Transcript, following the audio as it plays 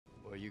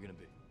you gonna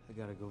be? I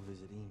gotta go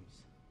visit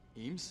Eames.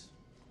 Eames?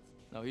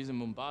 No, he's in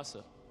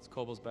Mombasa. It's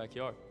Cobb's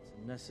backyard.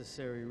 It's a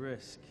necessary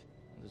risk.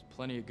 There's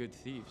plenty of good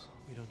thieves.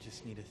 We don't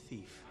just need a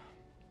thief.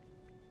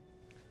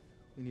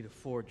 We need a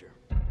forger.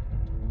 You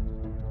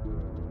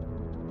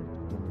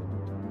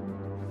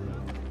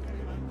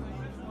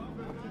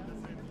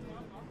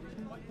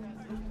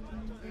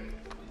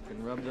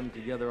can rub them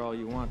together all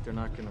you want, they're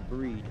not gonna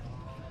breed.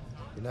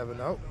 You never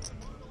know.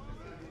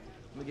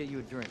 Let me get you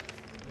a drink.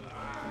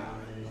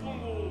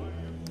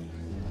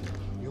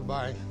 You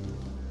buy.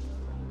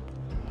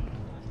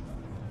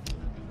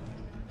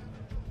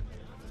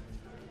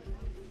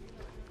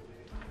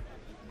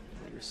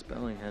 Your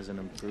spelling hasn't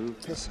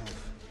improved. Piss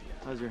off.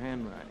 How's your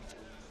handwriting?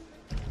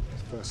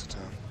 It's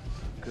versatile.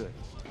 Good.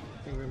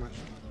 Thank you very much.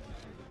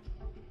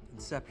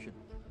 Inception.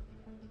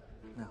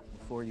 Now,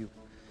 before you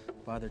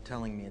bother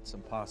telling me it's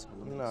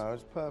impossible. No,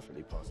 it's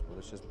perfectly possible.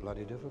 It's just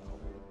bloody difficult.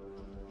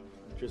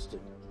 Interesting.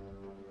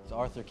 So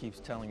Arthur keeps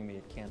telling me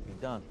it can't be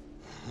done.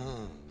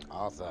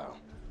 Arthur.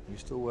 You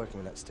still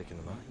working with that stick in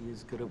the mud? He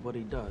is good at what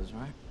he does,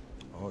 right?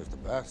 Oh, he's the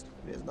best.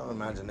 He has no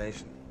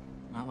imagination.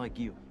 Not like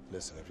you.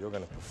 Listen, if you're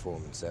going to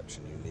perform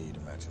Inception, you need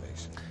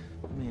imagination.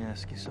 Let me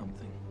ask you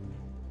something.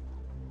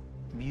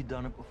 Have you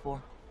done it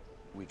before?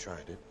 We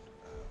tried it.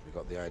 We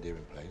got the idea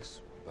in place,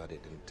 but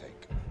it didn't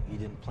take. You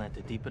didn't plant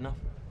it deep enough?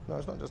 No,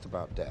 it's not just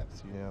about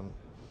depth.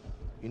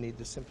 You need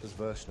the simplest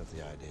version of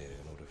the idea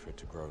in order for it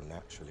to grow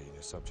naturally in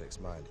your subject's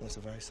mind. It's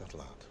a very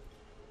subtle art.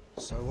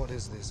 So what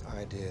is this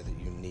idea that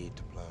you need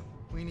to plan?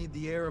 We need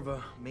the heir of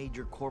a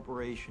major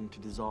corporation to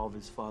dissolve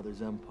his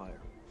father's empire.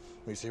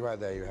 You see, right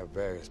there you have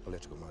various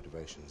political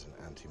motivations and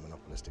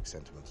anti-monopolistic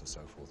sentiments and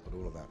so forth, but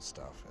all of that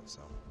stuff,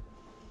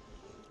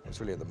 it's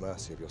really at the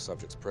mercy of your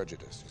subject's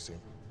prejudice, you see.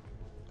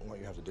 And what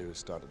you have to do is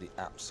start at the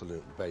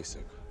absolute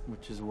basic.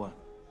 Which is what?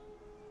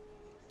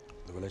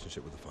 The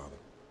relationship with the father.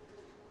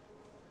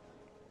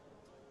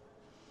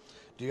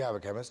 Do you have a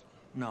chemist?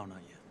 No,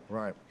 not yet.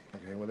 Right.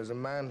 Okay, well, there's a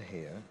man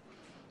here,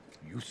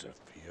 Yusuf,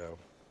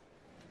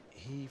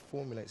 he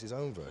formulates his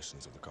own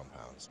versions of the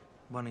compounds.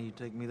 Why don't you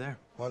take me there?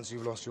 Once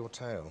you've lost your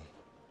tail.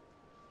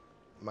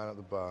 Man at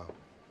the bar.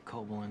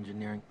 Cobb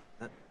Engineering.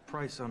 That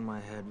price on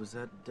my head, was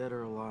that dead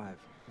or alive?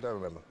 Don't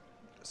remember.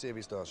 See if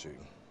he starts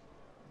shooting.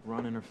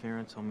 Run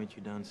interference, I'll meet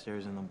you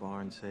downstairs in the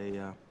bar and say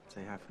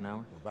half an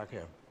hour. We're back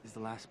here. Is the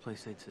last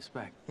place they'd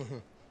suspect.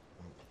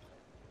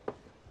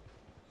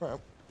 Right.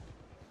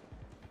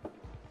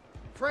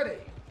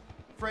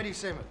 Freddie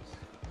Simmons.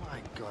 My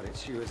God,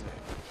 it's you, isn't it?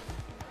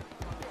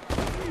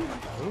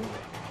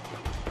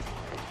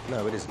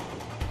 No, it isn't.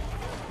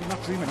 You're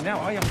not dreaming now,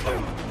 are you?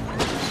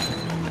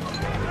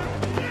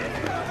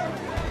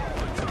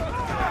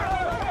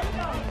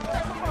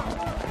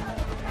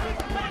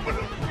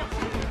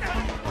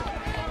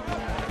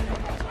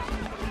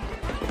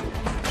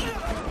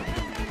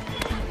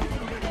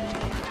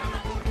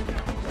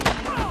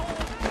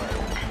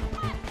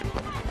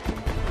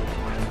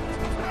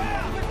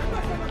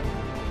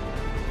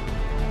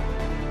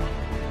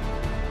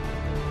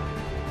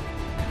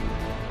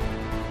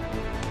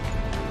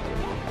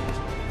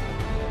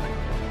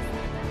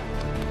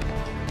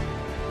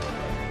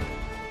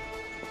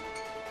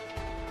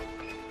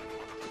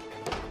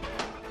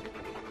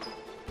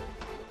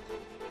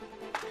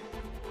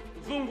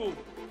 Zungu.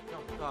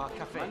 No,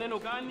 cafe. Maneno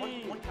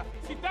gani? One cafe.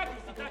 Sitaki.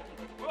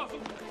 Wewe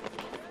Zungu.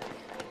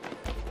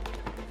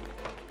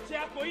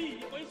 Chako hii,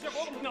 iko nje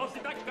kwa sababu na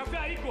usitaki kafe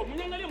haiko.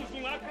 Mniangalie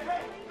mzungu wako.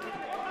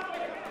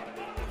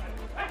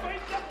 Haiko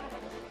nje.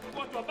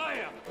 Watu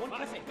wabaya.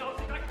 Na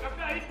usitaki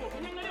kafe haiko.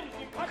 Mniangalie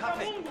mzungu. Hata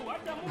Mungu,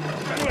 hata Mungu.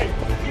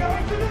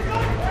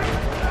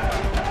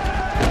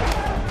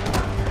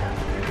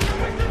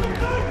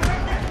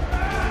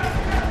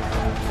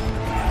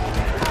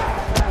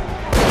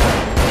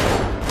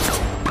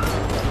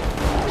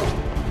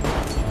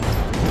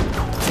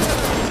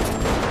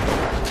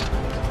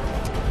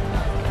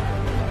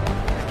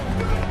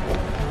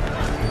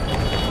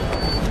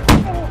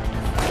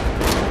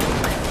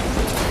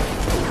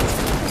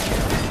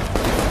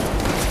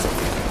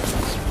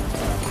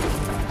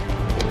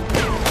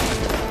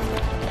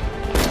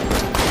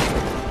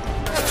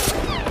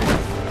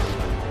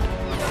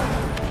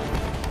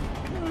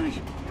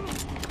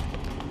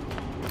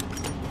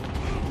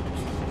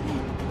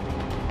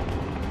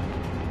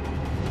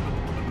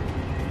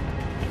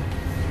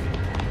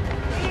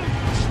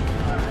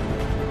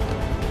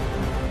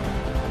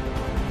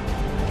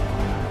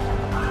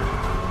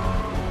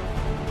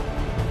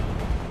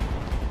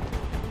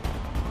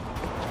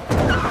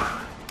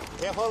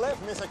 Careful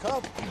left, Mr.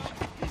 Cobb.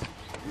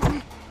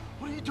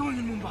 What are you doing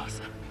in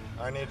Mombasa?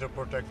 I need to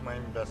protect my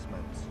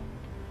investments.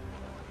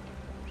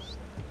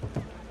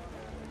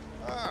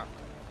 Ah,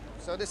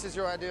 so this is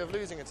your idea of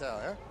losing a tail,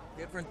 huh?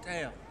 Different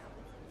tale.